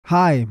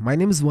Hi, my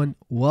name is Juan.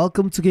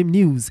 Welcome to Game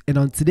News, and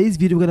on today's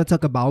video we're gonna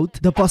talk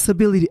about the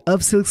possibility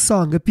of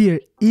Silksong appear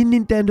in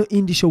Nintendo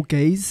Indie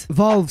Showcase,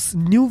 Valve's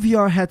new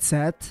VR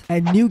headset,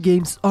 and new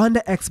games on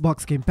the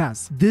Xbox Game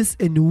Pass. This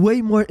and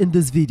way more in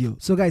this video.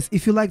 So guys,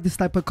 if you like this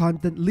type of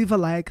content, leave a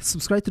like,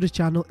 subscribe to the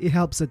channel, it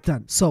helps a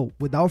ton. So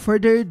without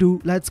further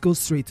ado, let's go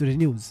straight to the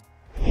news.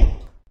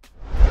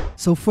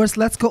 So first,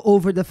 let's go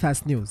over the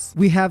fast news.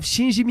 We have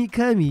Shinji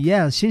Mikami.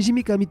 Yes, Shinji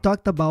Mikami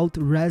talked about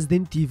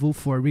Resident Evil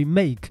 4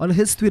 Remake. On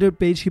his Twitter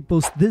page, he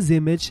posted this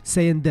image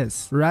saying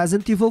this: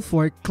 Resident Evil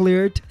 4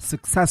 cleared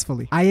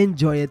successfully. I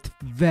enjoy it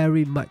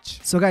very much.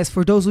 So guys,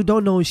 for those who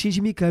don't know,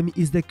 Shinji Mikami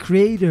is the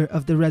creator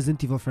of the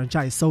Resident Evil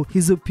franchise, so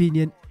his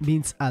opinion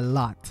means a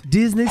lot.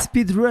 Disney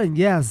Speedrun.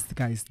 Yes,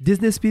 guys,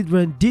 Disney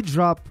Speedrun did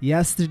drop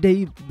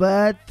yesterday,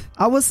 but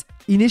I was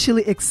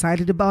initially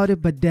excited about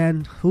it, but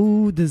then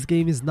this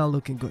game is not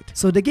looking good.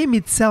 So the game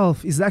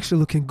itself is actually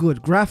looking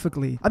good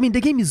graphically. I mean,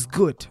 the game is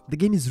good. The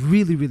game is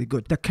really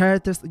good. The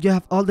characters, you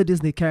have all the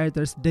Disney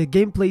characters. The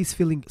gameplay is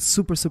feeling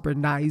super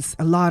nice.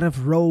 A lot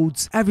of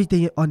roads,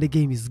 everything on the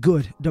game is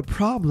good. The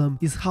problem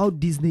is how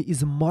Disney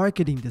is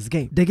marketing this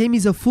game. The game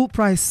is a full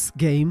price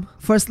game.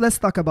 First, let's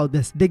talk about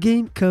this. The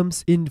game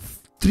comes in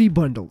three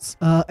bundles,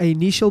 an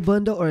initial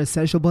bundle or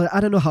essential bundle. I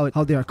don't know how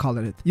they are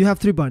calling it. You have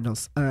three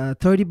bundles, a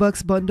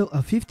 $30 bundle, a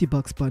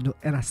 $50 bundle,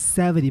 and a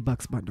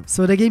 $70 bundle.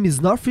 So the game is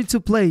not free to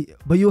play,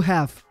 but you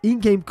have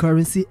in-game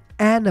currency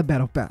and a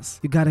battle pass.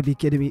 You gotta be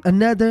kidding me.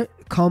 Another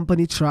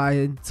company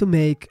trying to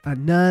make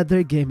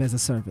another game as a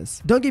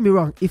service. Don't get me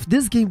wrong, if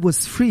this game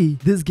was free,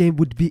 this game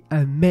would be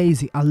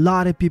amazing. A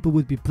lot of people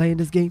would be playing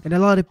this game, and a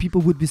lot of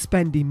people would be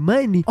spending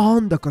money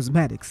on the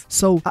cosmetics.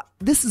 So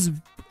this is,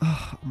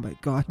 oh my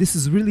god, this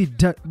is really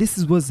dumb.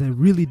 This was a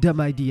really dumb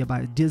idea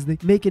by Disney,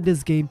 making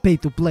this game pay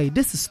to play.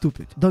 This is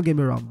stupid. Don't get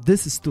me wrong,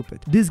 this is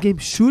stupid. This game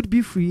should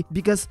be free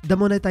because the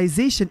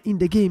monetization in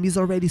the game is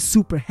already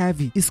super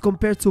heavy. It's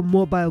compared to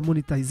mobile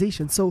monetization.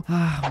 So,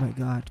 oh my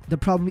god. The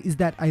problem is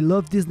that I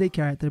love Disney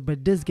character,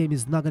 but this game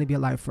is not gonna be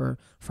alive for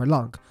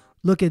long.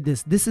 Look at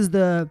this. This is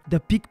the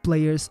peak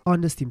players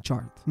on the Steam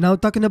chart. Now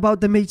talking about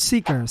the Mage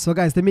Seeker. So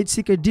guys, the Mage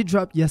Seeker did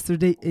drop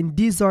yesterday, and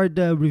these are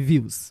the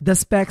reviews. The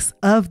specs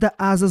of the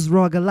Asus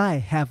ROG Ally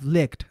have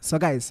leaked. So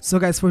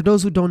guys, for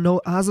those who don't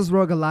know, Asus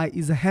ROG Ally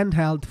is a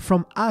handheld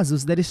from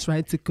Asus that is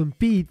trying to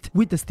compete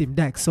with the Steam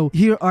Deck. So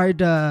here are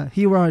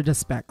the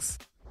specs.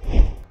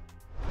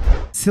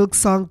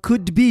 Silksong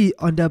could be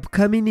on the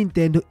upcoming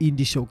Nintendo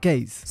Indie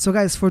Showcase. So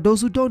guys, for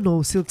those who don't know,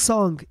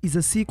 Silksong is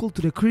a sequel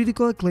to the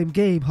critical acclaimed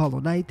game Hollow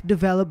Knight,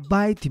 developed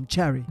by Team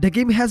Cherry. The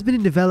game has been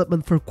in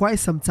development for quite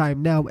some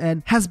time now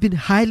and has been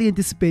highly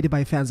anticipated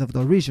by fans of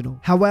the original.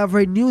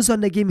 However, news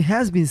on the game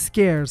has been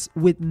scarce,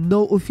 with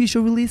no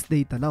official release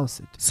date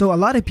announced. So a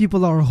lot of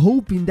people are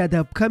hoping that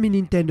the upcoming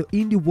Nintendo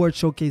Indie World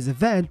Showcase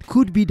event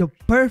could be the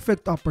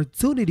perfect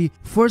opportunity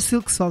for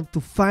Silksong to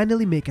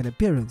finally make an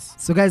appearance.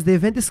 So guys, the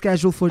event is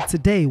scheduled for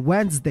today,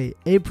 Wednesday,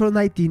 April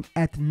 19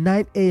 at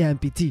 9 AM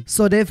PT.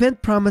 So the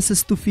event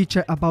promises to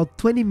feature about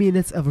 20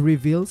 minutes of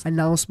reveals,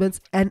 announcements,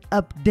 and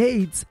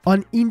updates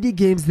on indie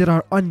games that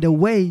are on the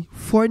way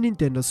for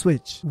Nintendo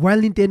Switch. While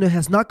Nintendo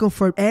has not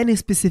confirmed any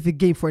specific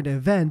game for the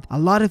event, a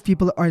lot of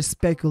people are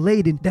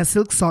speculating that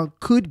Silksong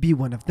could be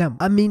one of them.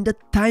 I mean, the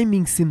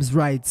timing seems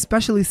right,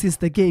 especially since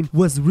the game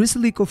was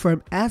recently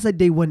confirmed as a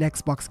Day 1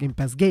 Xbox Game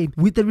Pass game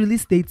with a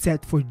release date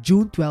set for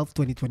June 12,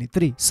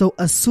 2023. So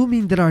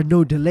assuming there are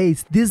no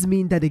delays, this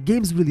means that the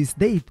game's release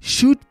date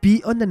should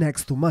be on the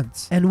next 2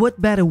 months. And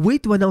what better way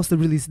to announce the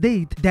release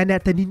date than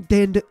at the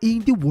Nintendo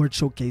Indie World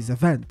Showcase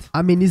event?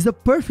 I mean, it's the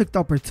perfect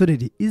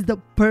opportunity.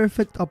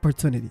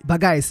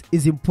 But guys,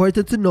 it's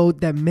important to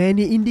note that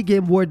many Indie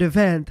Game World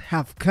events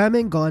have come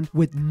and gone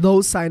with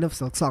no sign of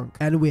Silksong,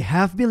 and we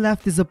have been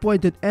left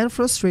disappointed and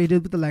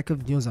frustrated with the lack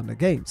of news on the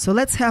game. So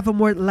let's have a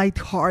more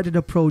light-hearted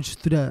approach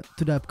to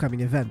the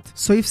upcoming event.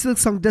 So if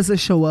Silksong doesn't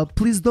show up,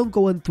 please don't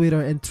go on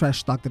Twitter and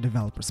trash talk the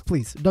developers.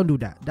 Please don't do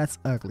that. That's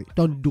ugly.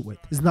 Don't do it.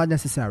 It's not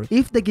necessary.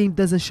 If the game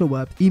doesn't show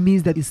up, it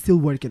means that it's still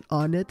working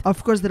on it.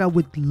 Of course, that I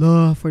would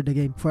love for the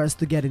game, for us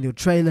to get a new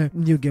trailer,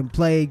 new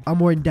gameplay, a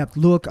more in-depth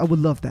look. I would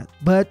love that.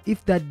 But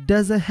if that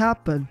doesn't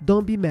happen,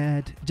 don't be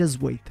mad.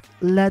 Just wait.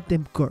 Let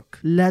them cook.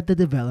 Let the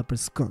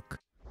developers cook.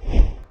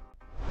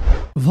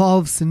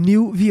 Valve's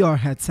new VR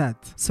headset.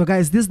 So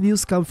guys, this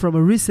news comes from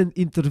a recent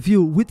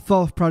interview with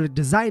Valve product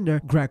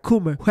designer Greg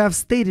Kummer, who have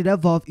stated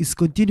that Valve is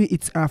continuing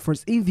its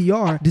efforts in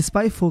VR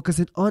despite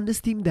focusing on the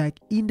Steam Deck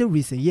in the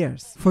recent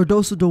years. For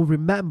those who don't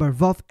remember,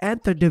 Valve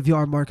entered the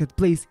VR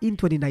marketplace in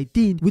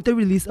 2019 with the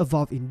release of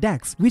Valve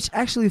Index, which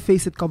actually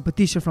faced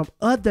competition from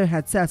other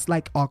headsets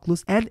like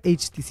Oculus and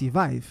HTC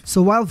Vive.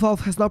 So while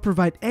Valve has not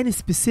provided any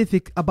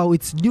specific about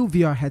its new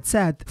VR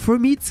headset, for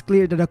me it's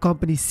clear that the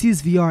company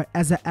sees VR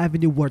as an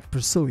avenue worth pursuing.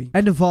 pursuing.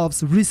 And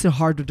Valve's recent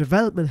hardware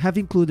development have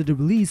included the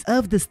release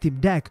of the Steam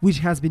Deck, which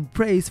has been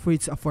praised for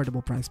its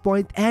affordable price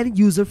point and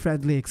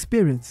user-friendly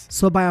experience.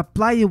 So by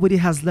applying what it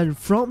has learned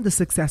from the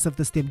success of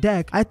the Steam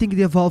Deck, I think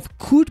the Valve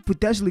could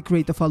potentially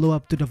create a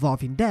follow-up to the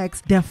Valve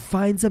Index that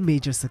finds a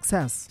major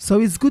success. So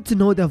it's good to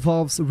know that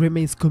Valve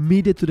remains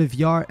committed to the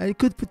VR and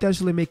could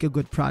potentially make a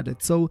good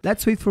product. So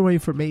let's wait for more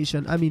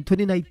information. I mean,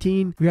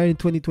 2019, we are in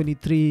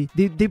 2023.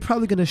 They're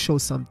probably gonna show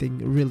something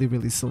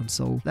really soon.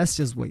 So let's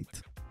just wait.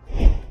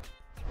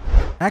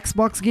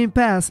 Xbox Game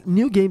Pass,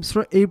 new games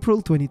for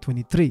April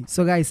 2023.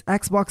 So guys,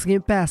 Xbox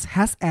Game Pass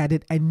has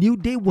added a new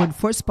day one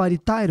first party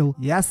title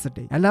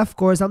yesterday. And of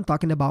course, I'm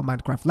talking about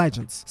Minecraft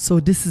Legends.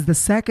 So this is the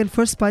second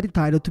first party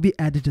title to be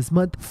added this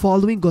month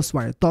following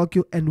Ghostwire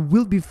Tokyo and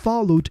will be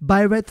followed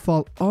by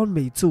Redfall on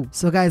May 2.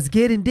 So guys,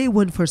 getting day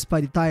one first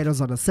party titles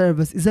on a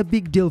service is a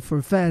big deal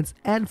for fans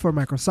and for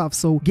Microsoft.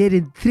 So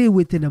getting 3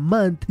 within a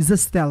month is a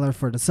stellar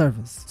for the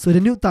service. So the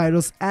new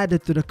titles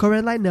added to the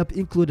current lineup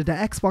included the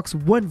Xbox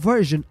One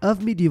version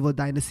of Medieval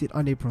Dynasty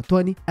on April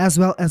 20, as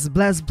well as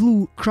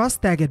BlazBlue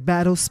Cross-Tagged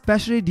Battle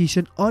Special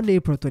Edition on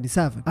April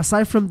 27.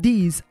 Aside from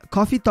these,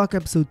 Coffee Talk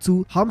Episode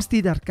 2,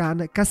 Homestead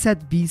Arcana,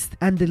 Cassette Beast,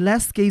 and The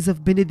Last Case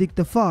of Benedict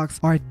the Fox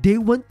are day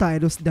one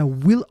titles that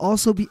will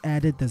also be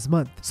added this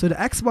month. So the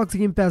Xbox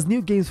Game Pass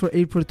new games for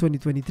April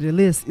 2023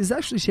 list is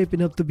actually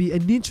shaping up to be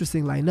an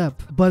interesting lineup.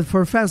 But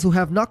for fans who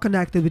have not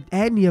connected with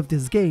any of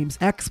these games,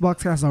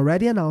 Xbox has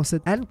already announced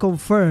it and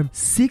confirmed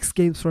 6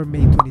 games for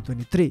May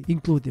 2023,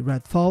 including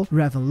Redfall,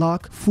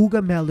 Ravenlock,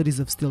 Fuga Melodies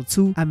of Steel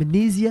 2,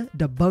 Amnesia,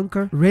 The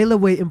Bunker,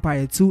 Railway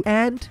Empire 2,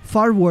 and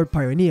Far War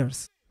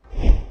Pioneers.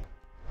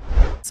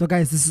 So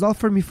guys, this is all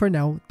for me for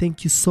now.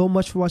 Thank you so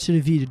much for watching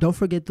the video. Don't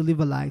forget to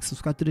leave a like,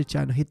 subscribe to the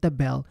channel, hit the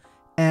bell,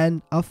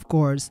 and of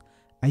course,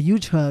 a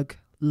huge hug,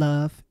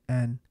 love,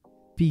 and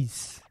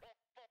peace.